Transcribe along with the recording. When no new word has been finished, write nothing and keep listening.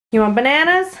You want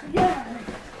bananas? Yeah.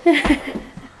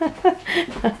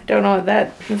 I don't know what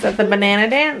that is. That the banana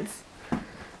dance?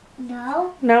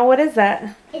 No. No, what is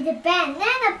that? It's a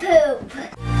banana poop.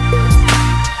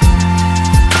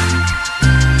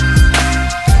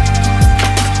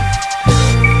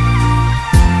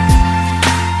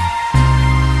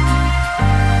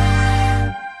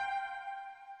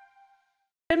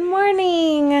 Good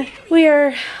morning. We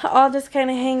are all just kind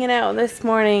of hanging out this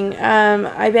morning.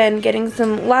 I've been getting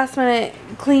some last minute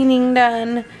cleaning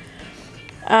done.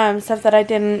 Stuff that I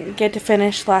didn't get to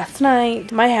finish last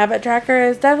night. My habit tracker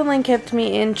has definitely kept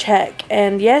me in check.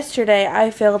 And yesterday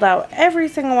I filled out every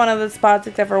single one of the spots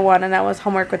except for one, and that was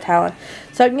homework with Talon.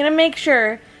 So I'm going to make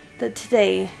sure that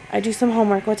today I do some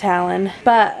homework with Talon.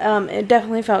 But it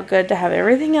definitely felt good to have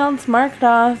everything else marked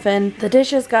off, and the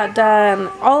dishes got done,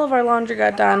 all of our laundry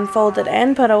got done, folded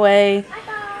and put away,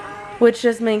 which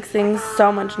just makes things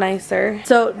so much nicer.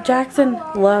 So Jackson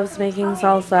loves making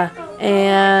salsa,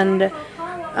 and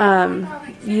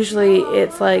usually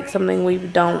it's like something we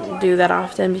don't do that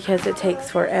often because it takes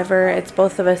forever. It's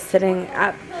both of us sitting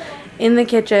in the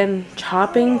kitchen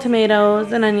chopping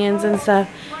tomatoes and onions and stuff,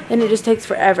 and it just takes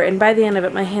forever, and by the end of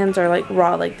it my hands are like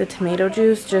raw. Like the tomato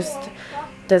juice just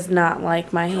does not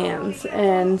like my hands.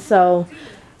 And so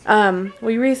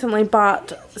we recently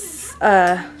bought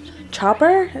a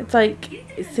chopper. It's like,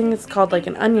 I think it's called like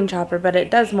an onion chopper, but it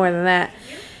does more than that.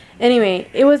 Anyway,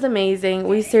 it was amazing.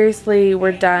 We seriously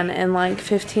were done in like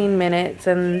 15 minutes,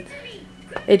 and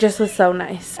it just was so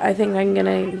nice. I think I'm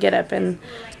gonna get up and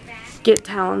get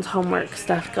Talon's homework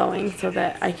stuff going so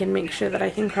that I can make sure that I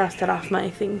can cross that off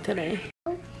my thing today.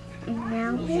 And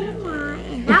now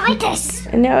and now like this.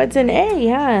 And now it's an A,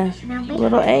 yeah.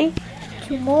 Little A.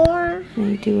 2 more.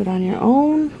 And you do it on your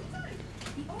own.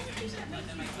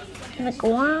 Like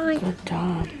 1. Good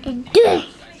job. And do it.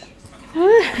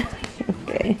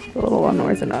 Okay, a little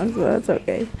unorthodox, but that's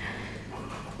okay.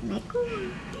 Make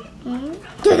 1. And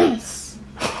do this.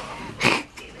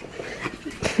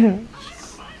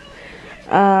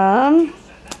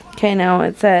 Okay, now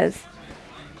it says,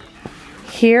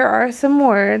 here are some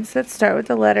words that start with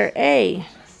the letter A.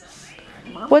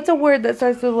 What's a word that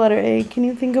starts with the letter A? Can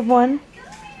you think of one?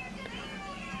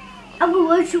 I'm a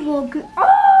vegetable.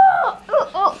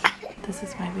 This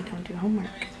is why we don't do homework.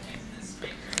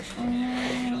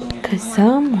 Because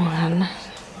someone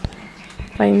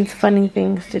finds funny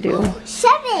things to do.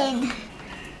 7.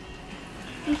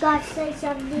 You gotta say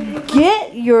something.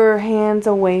 Get your hands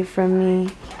away from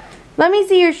me. Let me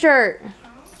see your shirt.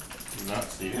 Not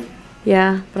see it.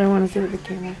 Yeah, but I want to see with the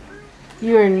camera.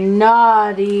 You're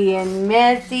naughty and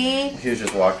messy. He was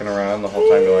just walking around the whole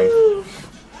time going.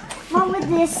 Mom, what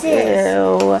this is?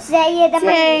 Ew. Say it.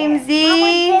 Jamesy. Mom,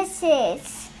 what this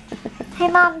is? Hey,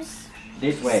 Mom.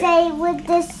 This way. Say what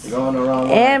this. You're going the wrong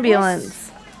way.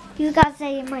 Ambulance. You gotta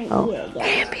say it in my ear. Yeah.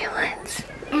 Ambulance.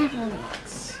 Ambulance.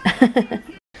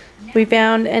 We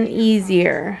found an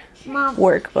easier Mom.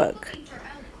 workbook.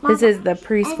 This is the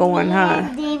preschool one,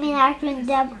 huh? Damien actually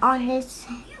stepped on this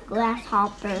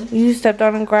grasshopper. You stepped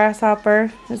on a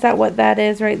grasshopper. Is that what that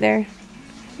is right there?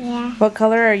 Yeah. What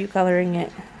color are you coloring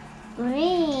it?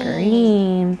 Green.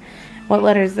 Green. What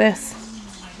letter is this?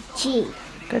 G.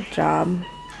 Good job.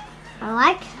 I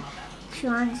like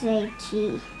to say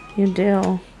G. You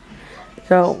do.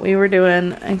 So we were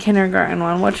doing a kindergarten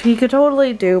one, which he could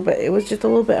totally do, but it was just a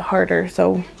little bit harder.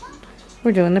 So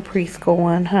we're doing the preschool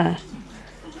one, huh?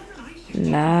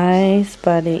 Nice,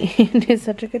 buddy. You did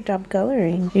such a good job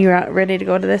coloring. You ready to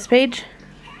go to this page?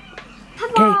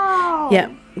 Okay.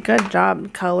 Yep. Good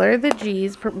job. Color the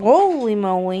G's. Holy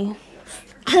moly.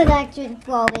 I like to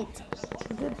throw it.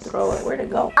 Throw it. Where'd it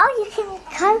go? Oh, you can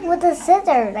cut with a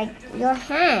scissor, like your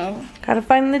hand. Gotta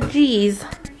find the G's.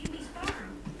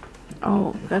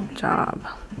 Oh, good job.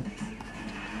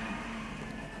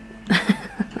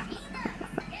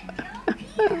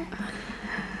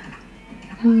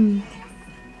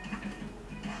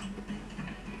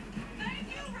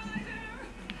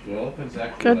 Well,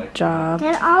 exactly. Good job.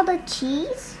 That all the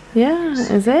cheese? Yeah,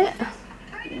 is it?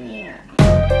 Yeah.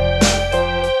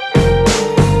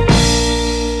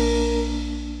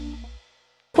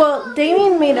 Well,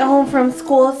 Damien made it home from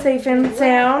school safe and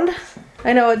sound.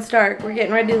 I know it's dark. We're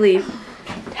getting ready to leave.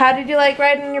 How did you like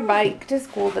riding your bike to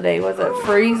school today? Was it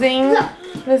freezing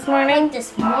this morning? Like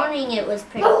this morning it was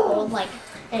pretty cold. Like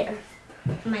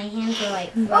my hands were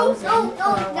like frozen for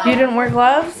a while. You didn't wear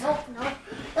gloves? No.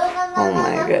 Oh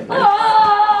my goodness.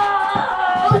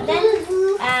 But then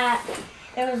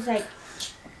it was like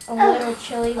a little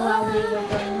chilly while we were going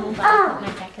home, but I put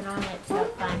my jacket on. It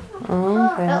felt fine.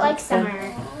 Oh, okay. Felt like summer.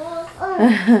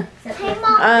 Hey,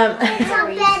 Mom, some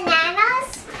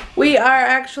bananas? We are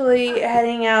actually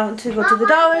heading out to go to the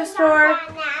dollar store.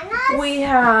 We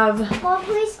have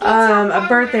a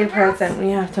birthday present we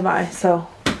have to buy, so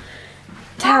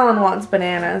Talon wants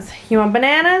bananas. You want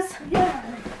bananas? Yeah.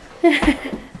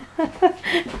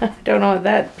 I don't know what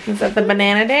that is. That the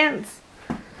banana dance?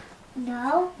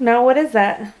 No. No, what is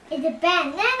that? It's a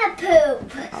banana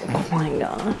poop. Oh my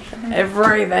gosh.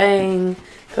 Everything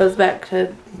goes back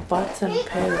to butts and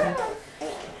poo.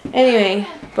 Anyway,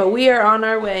 but we are on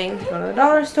our way to go to the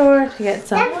dollar store to get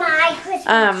some That's my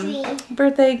Christmas tree.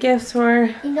 birthday gifts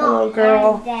for the little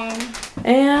girl.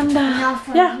 And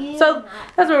yeah, so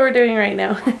that's what we're doing right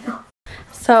now.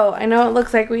 So I know it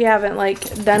looks like we haven't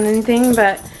like done anything,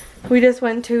 but we just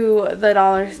went to the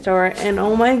dollar store and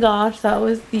oh my gosh, that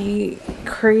was the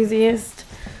craziest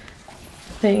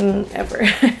thing ever.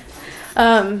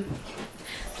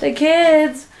 The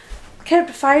kids kept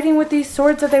fighting with these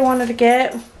swords that they wanted to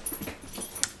get,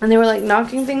 and they were like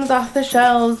knocking things off the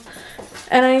shelves,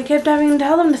 and I kept having to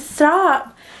tell them to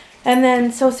stop. And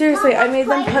then, so seriously, I made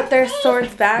them put their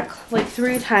swords back like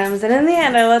 3 times, and in the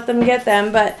end I let them get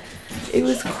them, but it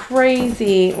was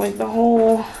crazy. Like the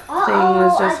whole thing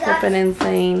was just flipping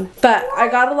insane. But I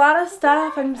got a lot of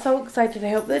stuff. I'm so excited.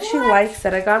 I hope that she likes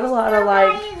it. I got a lot of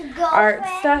like art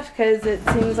stuff because it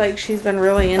seems like she's been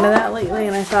really into that lately,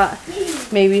 and I thought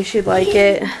maybe she'd like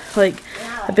it. Like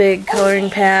a big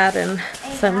coloring pad and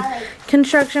some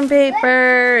construction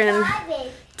paper, and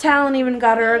Talon even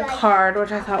got her a card,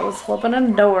 which I thought was flipping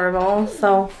adorable.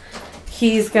 So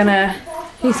he's gonna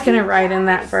write in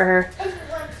that for her.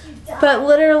 But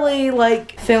literally,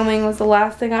 like, filming was the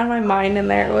last thing on my mind in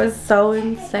there. It was so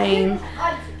insane.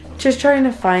 Just trying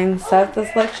to find stuff. The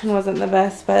selection wasn't the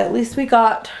best, but at least we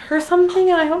got her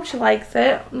something, and I hope she likes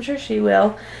it. I'm sure she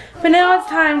will. But now it's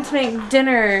time to make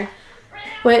dinner,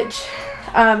 which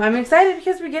I'm excited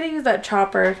because we get to use that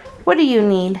chopper. What do you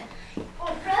need?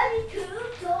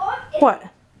 What?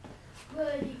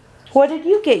 What did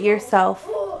you get yourself?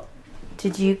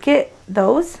 Did you get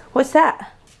those? What's that?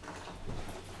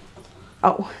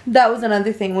 Oh, that was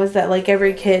another thing, was that like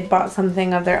every kid bought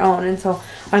something of their own, and so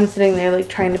I'm sitting there like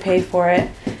trying to pay for it.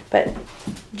 But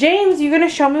James, you gonna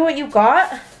show me what you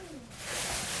got? I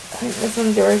think this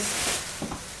one's yours.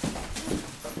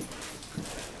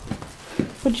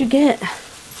 What'd you get?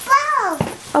 Ball.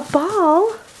 A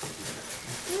ball?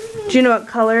 Do you know what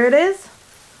color it is?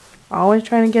 Always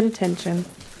trying to get attention.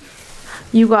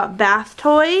 You got bath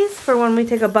toys for when we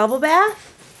take a bubble bath.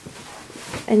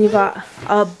 And you got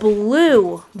a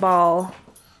blue ball.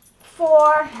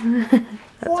 For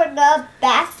the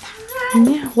bath time?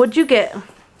 Yeah. What'd you get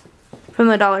from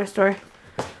the dollar store?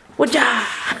 Whatcha?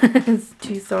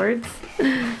 2 swords.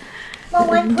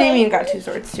 Damien got 2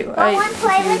 swords too.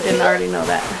 I didn't already know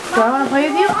that. Do I want to play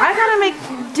with you? I gotta make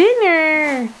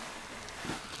dinner.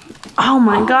 Oh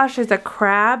my gosh, there's a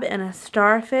crab and a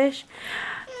starfish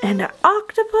and an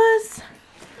octopus.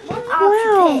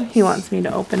 Wow. He wants me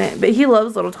to open it, but he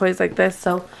loves little toys like this,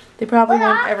 so they probably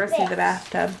won't ever see the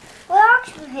bathtub. What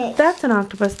octopus? That's an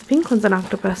octopus. The pink one's an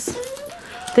octopus.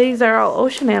 These are all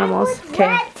ocean animals.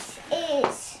 Okay.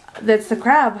 That's the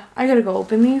crab. I gotta go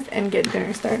open these and get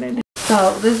dinner started.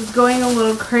 So this is going a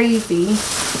little crazy.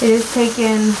 It has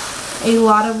taken a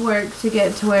lot of work to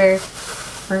get to where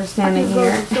we're standing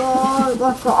here.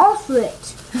 What's the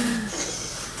ostrich?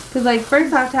 Because, like,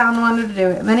 first off, Talon wanted to do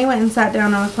it. And then he went and sat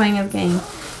down and was playing his game.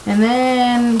 And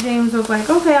then James was like,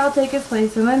 okay, I'll take his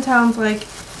place. And then Talon's like,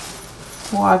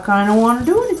 well, I kind of want to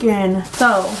do it again.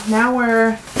 So, now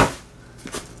we're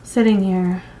sitting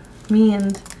here. Me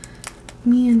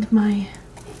and my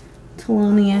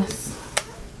Talonius.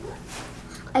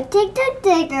 I take the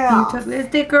sticker off. You took the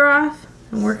sticker off.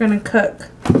 And we're going to cook.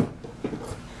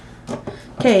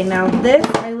 Okay, now this,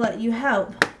 I let you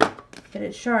help. Get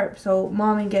it sharp, so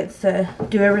Mommy gets to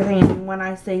do everything, and when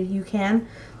I say you can,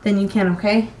 then you can,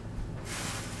 okay?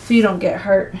 So you don't get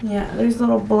hurt. Yeah, there's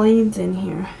little blades in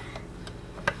here,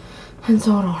 and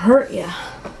so it'll hurt you.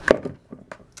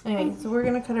 Anyway, so we're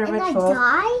gonna cut our vegetables.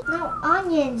 No,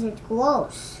 onions are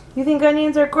gross. You think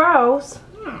onions are gross?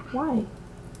 Yeah. Why?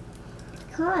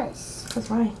 Because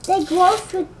why? they're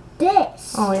gross with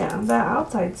this. Oh yeah, the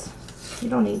outside's, you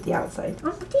don't eat the outside.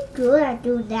 I'm pretty good at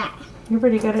doing that. You're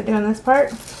pretty good at doing this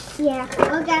part? Yeah,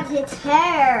 look at his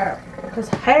hair. His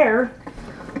hair?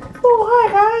 Oh, hi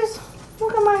guys.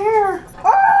 Look at my hair.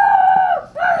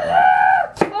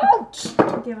 Ouch.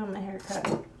 Give him a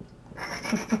haircut.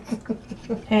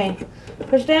 Hey,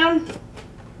 push down.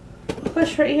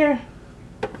 Push right here.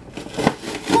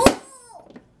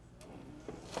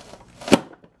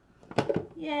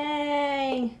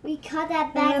 Yay. We cut that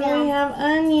And back then we out. have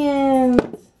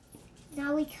onions.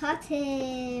 Now we cut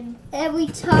him. Every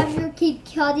time you keep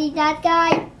cutting that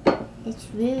guy, it's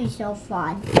really so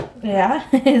fun. Yeah,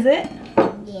 is it?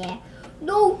 Yeah.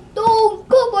 No, don't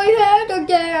cut my hand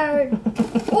again.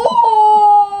 Oh,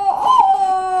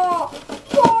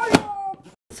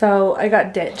 So I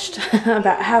got ditched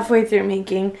about halfway through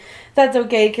making. That's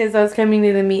okay because I was coming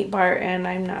to the meat part and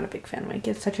I'm not a big fan of my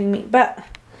kids touching meat. But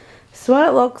this is what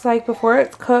it looks like before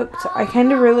it's cooked. I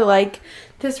kind of really like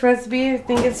this recipe. I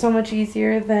think it's so much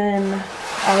easier than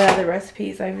all the other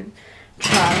recipes I've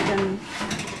tried. And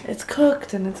it's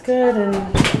cooked and it's good and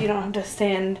you don't have to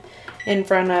stand in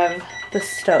front of the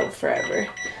stove forever.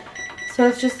 So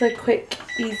it's just a quick,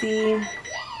 easy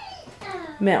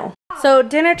meal. So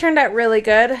dinner turned out really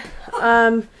good.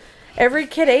 Every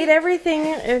kid ate everything.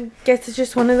 I guess it's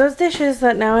just one of those dishes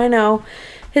that now I know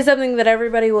is something that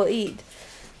everybody will eat.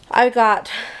 I got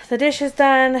the dishes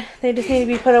done. They just need to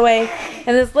be put away.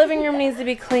 And this living room needs to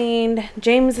be cleaned.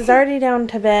 James is already down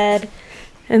to bed.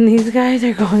 And these guys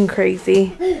are going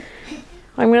crazy.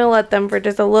 I'm going to let them for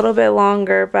just a little bit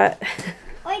longer, but...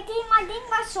 I think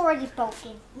my sword is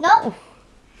broken. No.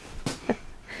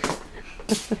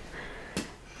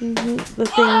 The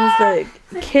things that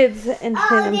kids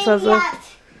entertain themselves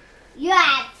with. You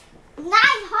have 9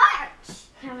 hearts.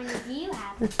 How many do you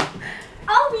have?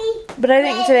 But I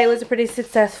think today was a pretty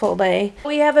successful day.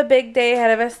 We have a big day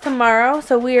ahead of us tomorrow,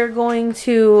 so we are going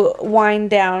to wind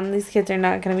down. These kids are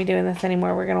not going to be doing this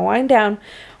anymore. We're going to wind down.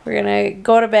 We're going to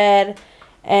go to bed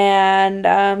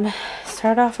and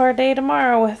start off our day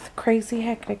tomorrow with crazy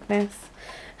hecticness.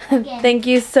 Thank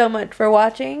you so much for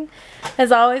watching.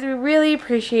 As always, we really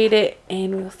appreciate it,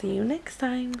 and we'll see you next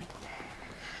time.